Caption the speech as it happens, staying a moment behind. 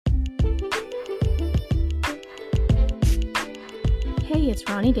it's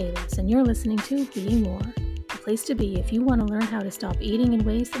Ronnie Davis, and you're listening to Being More, the place to be if you want to learn how to stop eating in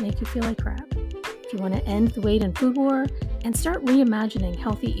ways that make you feel like crap. If you want to end the weight and food war and start reimagining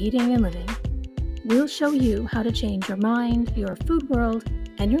healthy eating and living, we'll show you how to change your mind, your food world,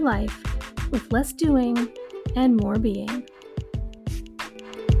 and your life with less doing and more being.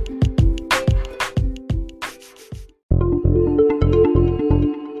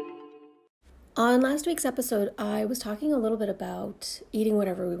 On last week's episode, I was talking a little bit about eating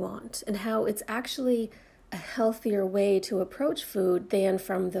whatever we want and how it's actually a healthier way to approach food than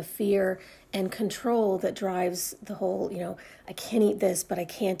from the fear and control that drives the whole, I can't eat this, but I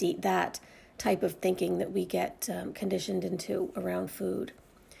can't eat that type of thinking that we get conditioned into around food.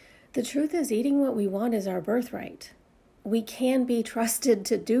 The truth is, eating what we want is our birthright. We can be trusted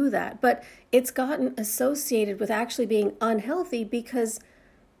to do that, but it's gotten associated with actually being unhealthy because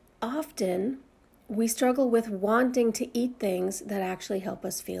often we struggle with wanting to eat things that actually help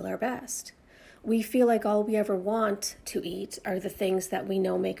us feel our best. We feel like all we ever want to eat are the things that we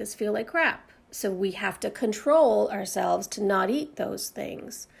know make us feel like crap. So we have to control ourselves to not eat those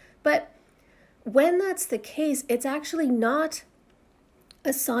things. But when that's the case, it's actually not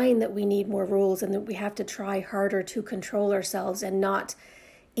a sign that we need more rules and that we have to try harder to control ourselves and not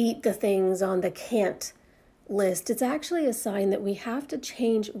eat the things on the can't list. It's actually a sign that we have to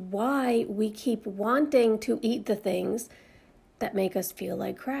change why we keep wanting to eat the things that make us feel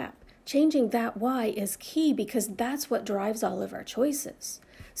like crap. Changing that why is key because that's what drives all of our choices.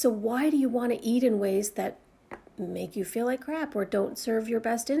 So why do you want to eat in ways that make you feel like crap or don't serve your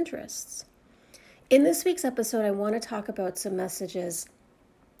best interests? In this week's episode, I want to talk about some messages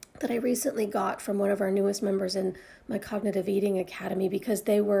that I recently got from one of our newest members in my Cognitive Eating Academy because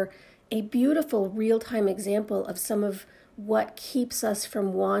they were a beautiful real-time example of some of what keeps us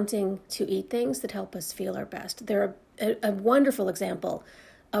from wanting to eat things that help us feel our best. They're a wonderful example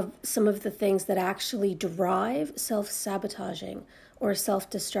of some of the things that actually drive self-sabotaging or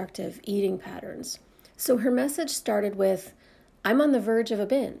self-destructive eating patterns. So her message started with, I'm on the verge of a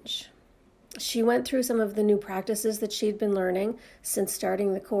binge. She went through some of the new practices that she'd been learning since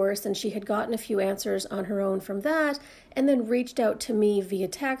starting the course, and she had gotten a few answers on her own from that, and then reached out to me via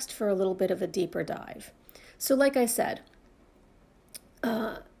text for a little bit of a deeper dive. So like I said,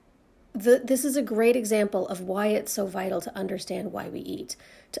 this is a great example of why it's so vital to understand why we eat,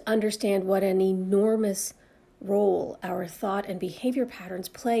 to understand what an enormous role our thought and behavior patterns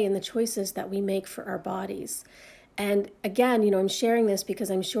play in the choices that we make for our bodies. And again, I'm sharing this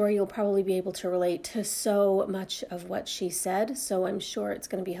because I'm sure you'll probably be able to relate to so much of what she said, so I'm sure it's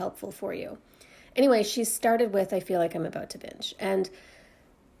going to be helpful for you. Anyway, she started with, I feel like I'm about to binge. And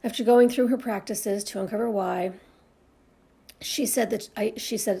after going through her practices to uncover why, she said,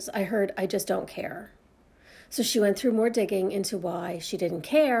 I heard, I just don't care. So she went through more digging into why she didn't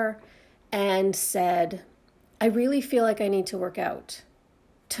care and said, I really feel like I need to work out,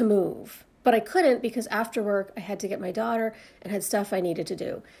 to move. But I couldn't because after work, I had to get my daughter and had stuff I needed to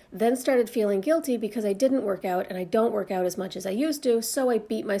do. Then started feeling guilty because I didn't work out and I don't work out as much as I used to, so I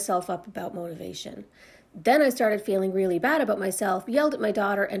beat myself up about motivation. Then I started feeling really bad about myself, yelled at my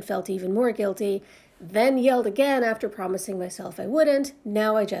daughter and felt even more guilty, then yelled again after promising myself I wouldn't.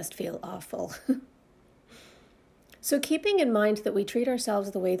 Now I just feel awful. So keeping in mind that we treat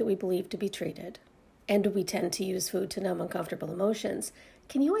ourselves the way that we believe to be treated, and we tend to use food to numb uncomfortable emotions,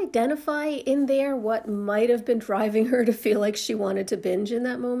 can you identify in there what might have been driving her to feel like she wanted to binge in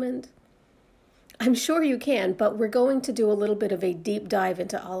that moment? I'm sure you can, but we're going to do a little bit of a deep dive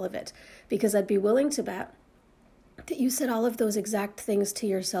into all of it because I'd be willing to bet that you said all of those exact things to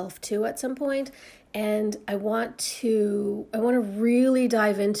yourself too at some point, and I want to really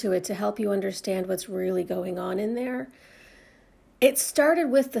dive into it to help you understand what's really going on in there. It started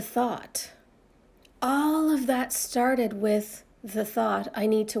with the thought. All of that started with the thought, I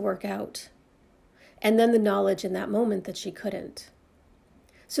need to work out. And then the knowledge in that moment that she couldn't.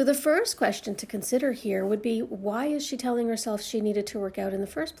 So the first question to consider here would be, why is she telling herself she needed to work out in the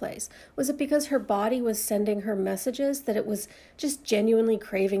first place? Was it because her body was sending her messages that it was just genuinely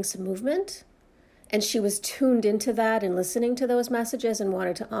craving some movement? And she was tuned into that and listening to those messages and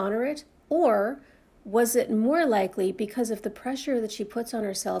wanted to honor it? Or was it more likely because of the pressure that she puts on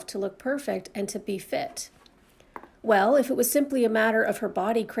herself to look perfect and to be fit? Well, if it was simply a matter of her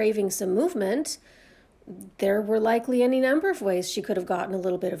body craving some movement, there were likely any number of ways she could have gotten a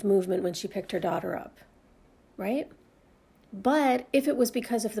little bit of movement when she picked her daughter up, right? But if it was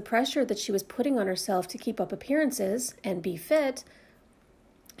because of the pressure that she was putting on herself to keep up appearances and be fit,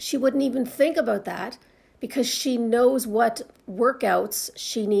 she wouldn't even think about that because she knows what workouts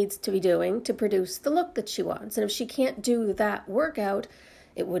she needs to be doing to produce the look that she wants. And if she can't do that workout,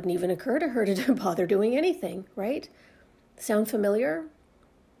 it wouldn't even occur to her to bother doing anything, right? Sound familiar?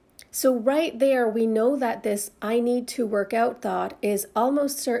 So right there, we know that this I need to work out thought is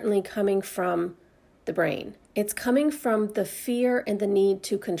almost certainly coming from the brain. It's coming from the fear and the need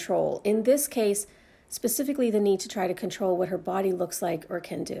to control. In this case, specifically the need to try to control what her body looks like or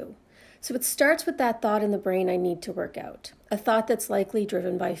can do. So it starts with that thought in the brain, I need to work out. A thought that's likely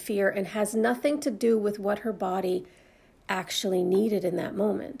driven by fear and has nothing to do with what her body actually needed in that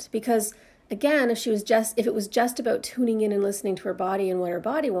moment. Because again, if it was just about tuning in and listening to her body and what her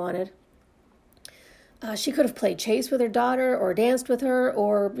body wanted, she could have played chase with her daughter or danced with her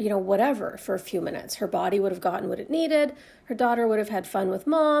or, whatever for a few minutes. Her body would have gotten what it needed. Her daughter would have had fun with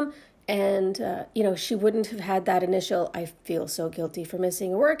mom. And, she wouldn't have had that initial, I feel so guilty for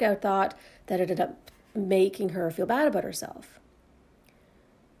missing a workout thought that ended up making her feel bad about herself.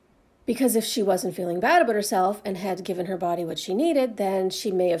 Because if she wasn't feeling bad about herself and had given her body what she needed, then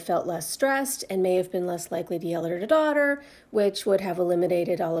she may have felt less stressed and may have been less likely to yell at her daughter, which would have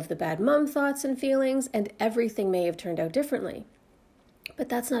eliminated all of the bad mom thoughts and feelings, and everything may have turned out differently. But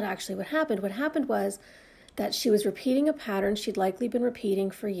that's not actually what happened. What happened was that she was repeating a pattern she'd likely been repeating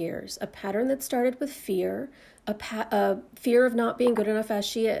for years, a pattern that started with fear, a fear of not being good enough as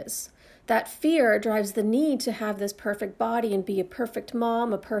she is. That fear drives the need to have this perfect body and be a perfect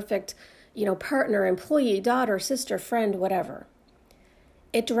mom, a perfect, partner, employee, daughter, sister, friend, whatever.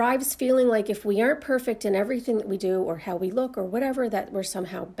 It drives feeling like if we aren't perfect in everything that we do or how we look or whatever, that we're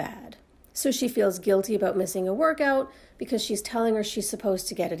somehow bad. So she feels guilty about missing a workout because she's telling her she's supposed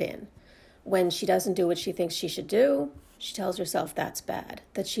to get it in. When she doesn't do what she thinks she should do, she tells herself that's bad,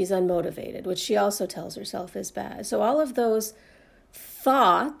 that she's unmotivated, which she also tells herself is bad. So all of those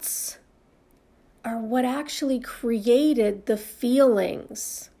thoughts are what actually created the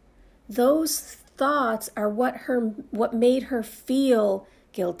feelings. Those thoughts are what made her feel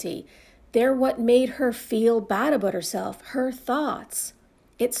guilty. They're what made her feel bad about herself, her thoughts.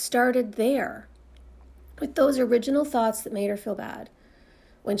 It started there with those original thoughts that made her feel bad.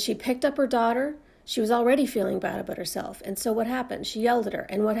 When she picked up her daughter, she was already feeling bad about herself. And so what happened? She yelled at her.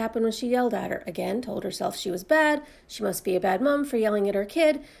 And what happened when she yelled at her? Again, told herself she was bad. She must be a bad mom for yelling at her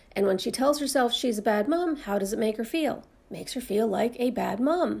kid. And when she tells herself she's a bad mom, how does it make her feel? It makes her feel like a bad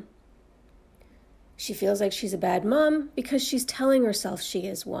mom. She feels like she's a bad mom because she's telling herself she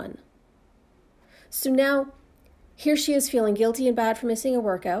is one. So now, here she is feeling guilty and bad for missing a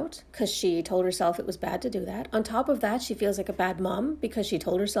workout because she told herself it was bad to do that. On top of that, she feels like a bad mom because she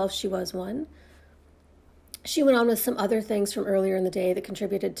told herself she was one. She went on with some other things from earlier in the day that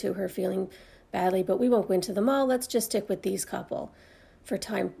contributed to her feeling badly, but we won't go into them all. Let's just stick with these couple for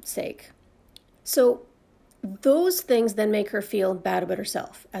time's sake. So those things then make her feel bad about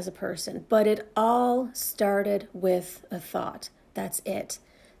herself as a person, but it all started with a thought. That's it.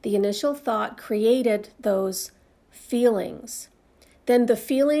 The initial thought created those feelings. Then the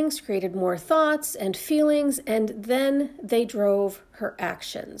feelings created more thoughts and feelings, and then they drove her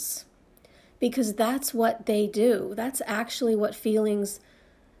actions. Because that's what they do. That's actually what feelings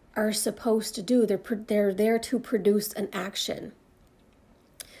are supposed to do. They're there to produce an action.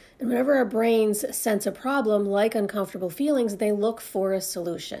 And whenever our brains sense a problem, like uncomfortable feelings, they look for a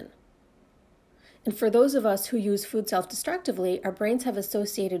solution. And for those of us who use food self-destructively, our brains have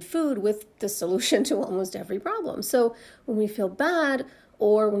associated food with the solution to almost every problem. So when we feel bad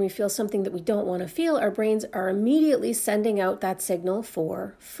or when we feel something that we don't want to feel, our brains are immediately sending out that signal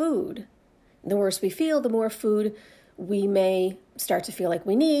for food. The worse we feel, the more food we may start to feel like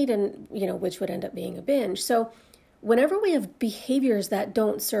we need, and which would end up being a binge. So whenever we have behaviors that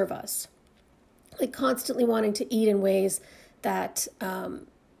don't serve us, like constantly wanting to eat in ways that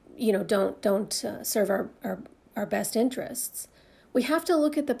don't serve our best interests, we have to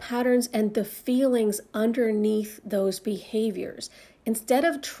look at the patterns and the feelings underneath those behaviors. Instead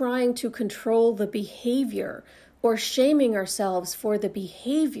of trying to control the behavior or shaming ourselves for the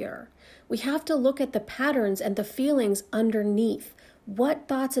behavior, we have to look at the patterns and the feelings underneath. What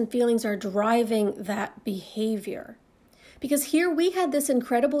thoughts and feelings are driving that behavior? Because here we had this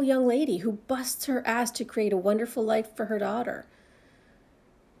incredible young lady who busts her ass to create a wonderful life for her daughter.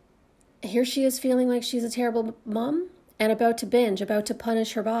 Here she is feeling like she's a terrible mom and about to binge, about to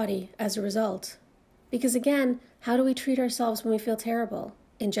punish her body as a result. Because again, how do we treat ourselves when we feel terrible?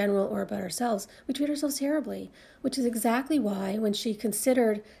 In general or about ourselves, we treat ourselves terribly, which is exactly why when she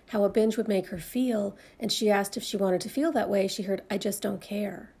considered how a binge would make her feel and she asked if she wanted to feel that way, she heard, I just don't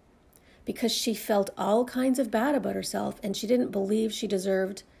care. Because she felt all kinds of bad about herself and she didn't believe she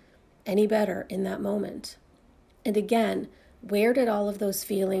deserved any better in that moment. And again, where did all of those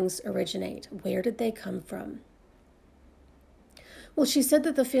feelings originate? Where did they come from? Well, she said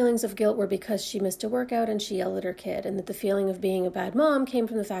that the feelings of guilt were because she missed a workout and she yelled at her kid, and that the feeling of being a bad mom came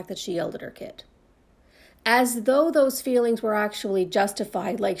from the fact that she yelled at her kid. As though those feelings were actually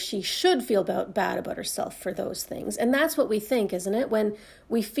justified, like she should feel bad about herself for those things. And that's what we think, isn't it? When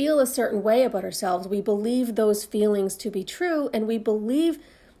we feel a certain way about ourselves, we believe those feelings to be true, and we believe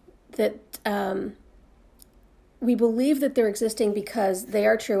that they're existing because they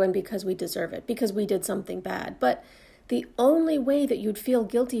are true and because we deserve it, because we did something bad. But the only way that you'd feel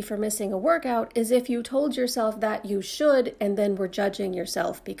guilty for missing a workout is if you told yourself that you should and then were judging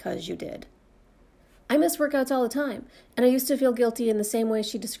yourself because you did. I miss workouts all the time, and I used to feel guilty in the same way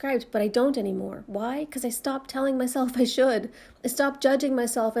she described, but I don't anymore. Why? Because I stopped telling myself I should. I stopped judging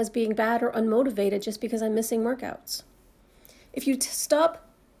myself as being bad or unmotivated just because I'm missing workouts. If you stop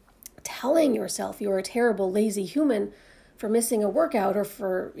telling yourself you're a terrible, lazy human for missing a workout or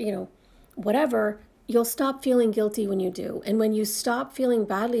for, whatever, you'll stop feeling guilty when you do. And when you stop feeling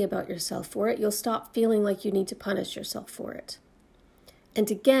badly about yourself for it, you'll stop feeling like you need to punish yourself for it.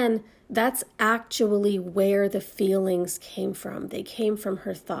 And again, that's actually where the feelings came from. They came from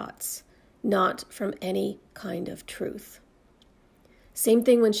her thoughts, not from any kind of truth. Same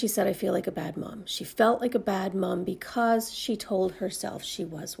thing when she said, I feel like a bad mom. She felt like a bad mom because she told herself she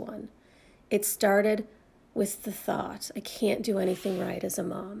was one. It started with the thought, I can't do anything right as a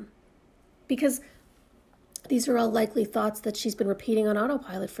mom. Because these are all likely thoughts that she's been repeating on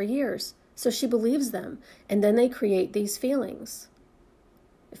autopilot for years. So she believes them, and then they create these feelings.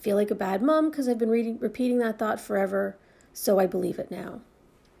 I feel like a bad mom because I've been repeating that thought forever, so I believe it now.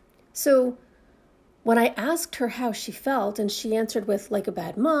 So when I asked her how she felt and she answered with like a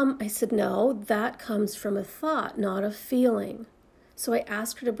bad mom, I said, no, that comes from a thought, not a feeling. So I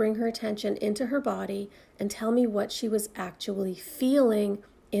asked her to bring her attention into her body and tell me what she was actually feeling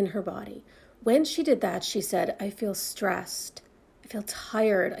in her body. When she did that, she said, I feel stressed, I feel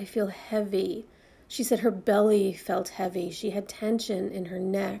tired, I feel heavy. She said her belly felt heavy. She had tension in her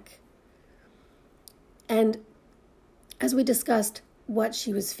neck. And as we discussed what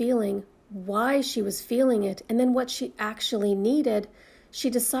she was feeling, why she was feeling it, and then what she actually needed, she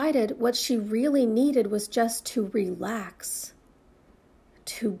decided what she really needed was just to relax,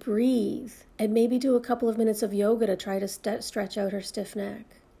 to breathe, and maybe do a couple of minutes of yoga to try to stretch out her stiff neck.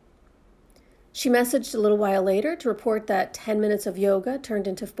 She messaged a little while later to report that 10 minutes of yoga turned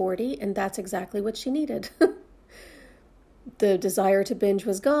into 40, and that's exactly what she needed. The desire to binge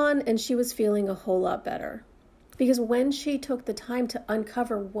was gone, and she was feeling a whole lot better. Because when she took the time to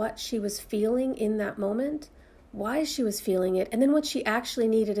uncover what she was feeling in that moment, why she was feeling it, and then what she actually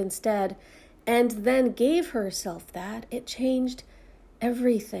needed instead, and then gave herself that, it changed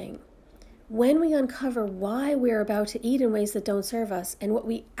everything. When we uncover why we're about to eat in ways that don't serve us and what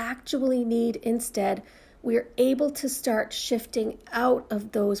we actually need instead, we're able to start shifting out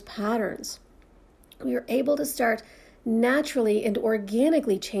of those patterns. We are able to start naturally and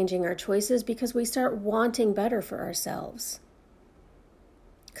organically changing our choices because we start wanting better for ourselves.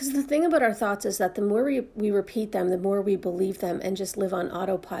 Because the thing about our thoughts is that the more we repeat them, the more we believe them and just live on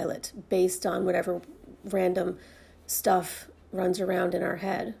autopilot based on whatever random stuff runs around in our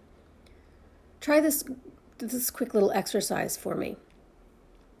head. Try this quick little exercise for me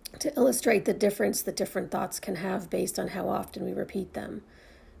to illustrate the difference that different thoughts can have based on how often we repeat them.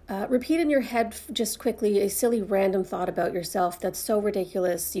 Repeat in your head just quickly a silly random thought about yourself that's so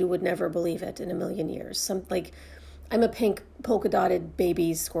ridiculous you would never believe it in a million years. Something like, I'm a pink polka-dotted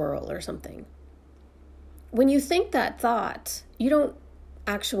baby squirrel or something. When you think that thought, you don't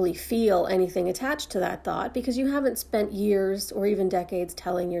actually feel anything attached to that thought because you haven't spent years or even decades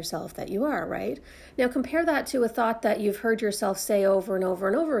telling yourself that you are, right? Now compare that to a thought that you've heard yourself say over and over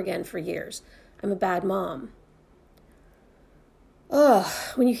and over again for years. I'm a bad mom.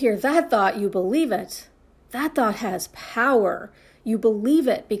 When you hear that thought, you believe it. That thought has power. You believe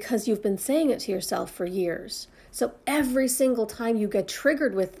it because you've been saying it to yourself for years. So every single time you get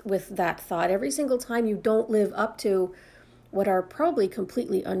triggered with that thought, every single time you don't live up to what are probably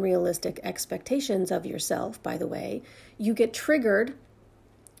completely unrealistic expectations of yourself, by the way, you get triggered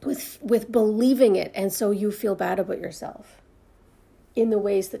with believing it, and so you feel bad about yourself in the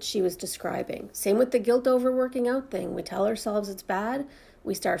ways that she was describing. Same with the guilt over working out thing. We tell ourselves it's bad,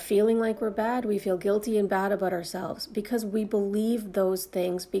 we start feeling like we're bad, we feel guilty and bad about ourselves because we believe those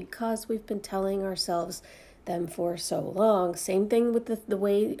things because we've been telling ourselves them for so long. Same thing with the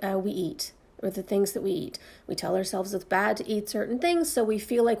way we eat. Or the things that we eat. We tell ourselves it's bad to eat certain things, so we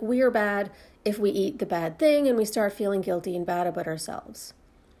feel like we're bad if we eat the bad thing, and we start feeling guilty and bad about ourselves.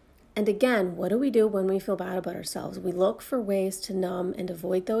 And again, what do we do when we feel bad about ourselves? We look for ways to numb and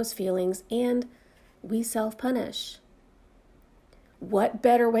avoid those feelings, and we self-punish. What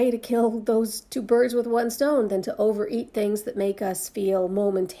better way to kill those two birds with one stone than to overeat things that make us feel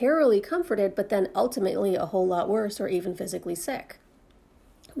momentarily comforted, but then ultimately a whole lot worse or even physically sick?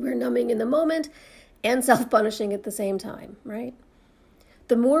 We're numbing in the moment and self-punishing at the same time, right?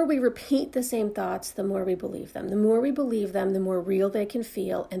 The more we repeat the same thoughts, the more we believe them. The more we believe them, the more real they can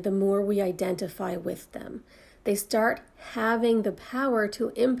feel, and the more we identify with them. They start having the power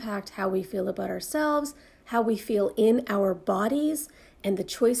to impact how we feel about ourselves, how we feel in our bodies, and the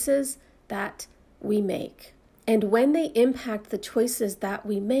choices that we make. And when they impact the choices that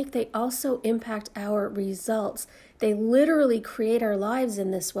we make, they also impact our results. They literally create our lives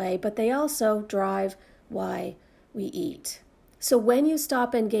in this way, but they also drive why we eat. So when you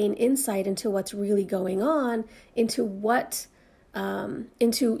stop and gain insight into what's really going on, into why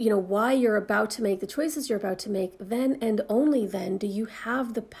you're about to make the choices you're about to make, then and only then do you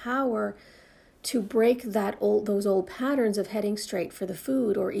have the power to break those old patterns of heading straight for the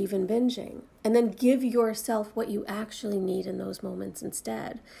food or even binging, and then give yourself what you actually need in those moments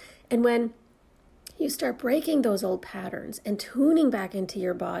instead. And when you start breaking those old patterns and tuning back into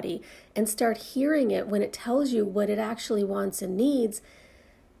your body and start hearing it when it tells you what it actually wants and needs,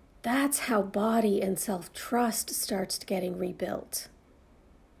 that's how body and self-trust starts getting rebuilt.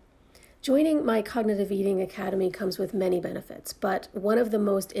 Joining my Cognitive Eating Academy comes with many benefits, but one of the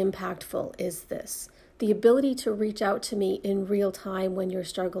most impactful is this: the ability to reach out to me in real time when you're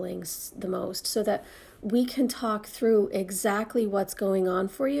struggling the most, so that we can talk through exactly what's going on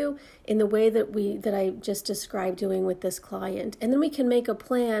for you in the way that I just described doing with this client. And then we can make a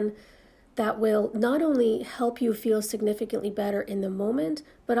plan that will not only help you feel significantly better in the moment,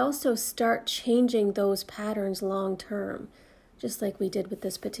 but also start changing those patterns long term, just like we did with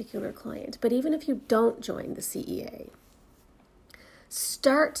this particular client. But even if you don't join the CEA,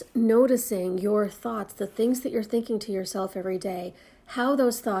 start noticing your thoughts, the things that you're thinking to yourself every day, how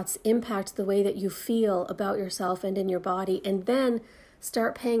those thoughts impact the way that you feel about yourself and in your body, and then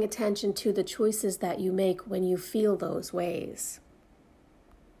start paying attention to the choices that you make when you feel those ways.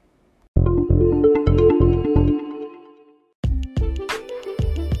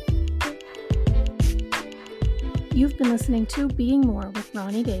 You've been listening to Being More with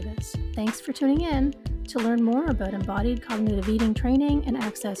Ronnie Davis. Thanks for tuning in. To learn more about embodied cognitive eating training and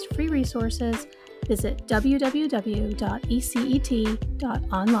access free resources, visit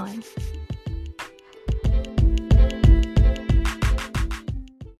www.ecet.online.